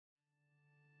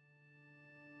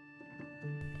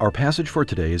Our passage for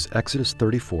today is Exodus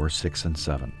 34, 6 and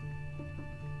 7.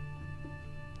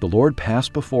 The Lord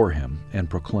passed before him and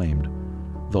proclaimed,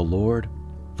 the Lord,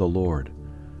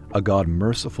 a God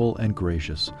merciful and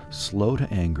gracious, slow to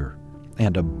anger,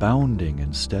 and abounding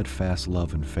in steadfast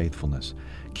love and faithfulness,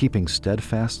 keeping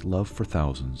steadfast love for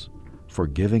thousands,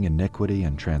 forgiving iniquity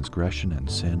and transgression and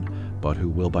sin, but who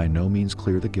will by no means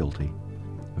clear the guilty,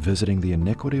 visiting the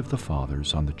iniquity of the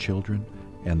fathers on the children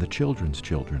and the children's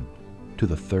children, to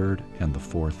the third and the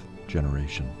fourth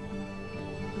generation.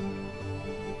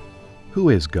 Who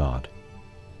is God?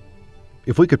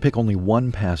 If we could pick only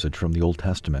one passage from the Old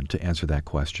Testament to answer that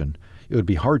question, it would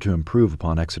be hard to improve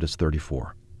upon Exodus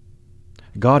 34.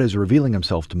 God is revealing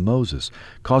himself to Moses,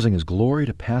 causing his glory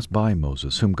to pass by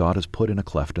Moses, whom God has put in a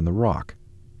cleft in the rock.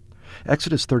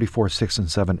 Exodus 34, 6 and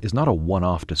 7 is not a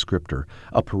one-off descriptor,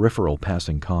 a peripheral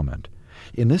passing comment.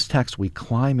 In this text, we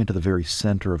climb into the very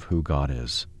center of who God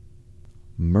is.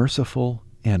 Merciful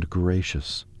and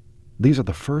gracious. These are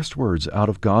the first words out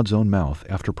of God's own mouth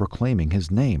after proclaiming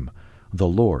his name, the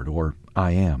Lord, or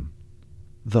I am.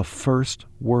 The first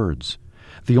words.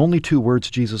 The only two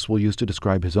words Jesus will use to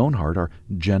describe his own heart are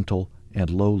gentle and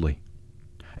lowly.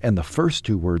 And the first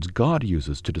two words God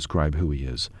uses to describe who he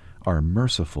is are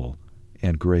merciful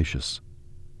and gracious.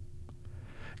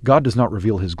 God does not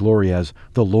reveal his glory as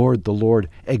the Lord,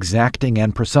 exacting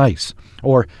and precise,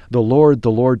 or the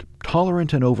Lord,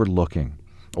 tolerant and overlooking,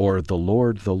 or the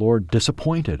Lord,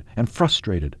 disappointed and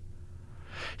frustrated.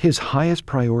 His highest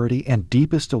priority and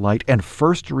deepest delight and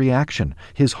first reaction,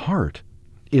 his heart,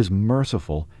 is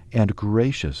merciful and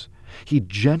gracious. He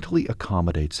gently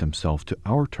accommodates himself to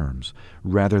our terms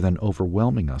rather than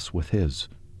overwhelming us with his.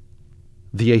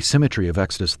 The asymmetry of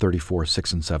Exodus 34,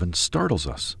 6 and 7 startles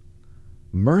us.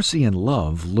 Mercy and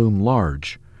love loom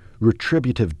large.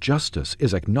 Retributive justice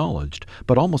is acknowledged,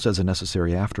 but almost as a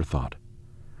necessary afterthought.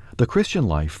 The Christian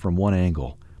life, from one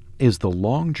angle, is the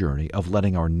long journey of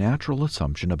letting our natural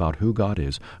assumption about who God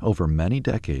is over many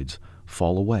decades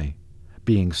fall away,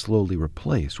 being slowly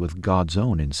replaced with God's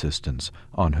own insistence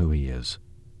on who he is.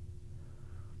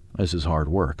 This is hard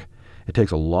work. It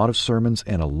takes a lot of sermons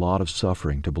and a lot of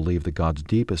suffering to believe that God's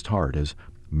deepest heart is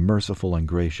merciful and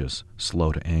gracious,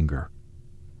 slow to anger.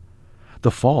 The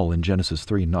fall in Genesis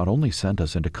 3 not only sent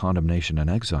us into condemnation and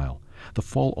exile, the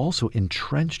fall also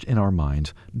entrenched in our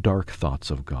minds dark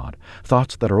thoughts of God,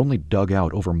 thoughts that are only dug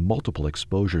out over multiple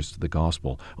exposures to the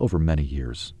gospel over many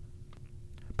years.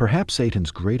 Perhaps Satan's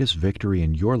greatest victory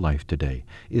in your life today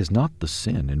is not the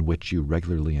sin in which you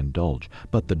regularly indulge,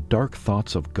 but the dark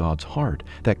thoughts of God's heart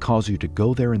that cause you to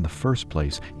go there in the first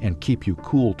place and keep you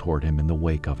cool toward him in the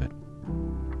wake of it.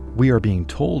 We are being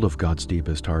told of God's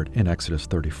deepest heart in Exodus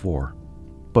 34,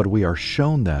 but we are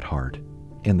shown that heart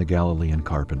in the Galilean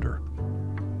carpenter.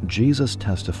 Jesus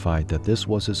testified that this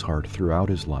was his heart throughout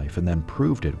his life and then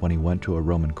proved it when he went to a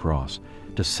Roman cross,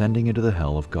 descending into the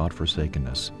hell of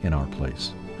God-forsakenness in our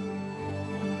place.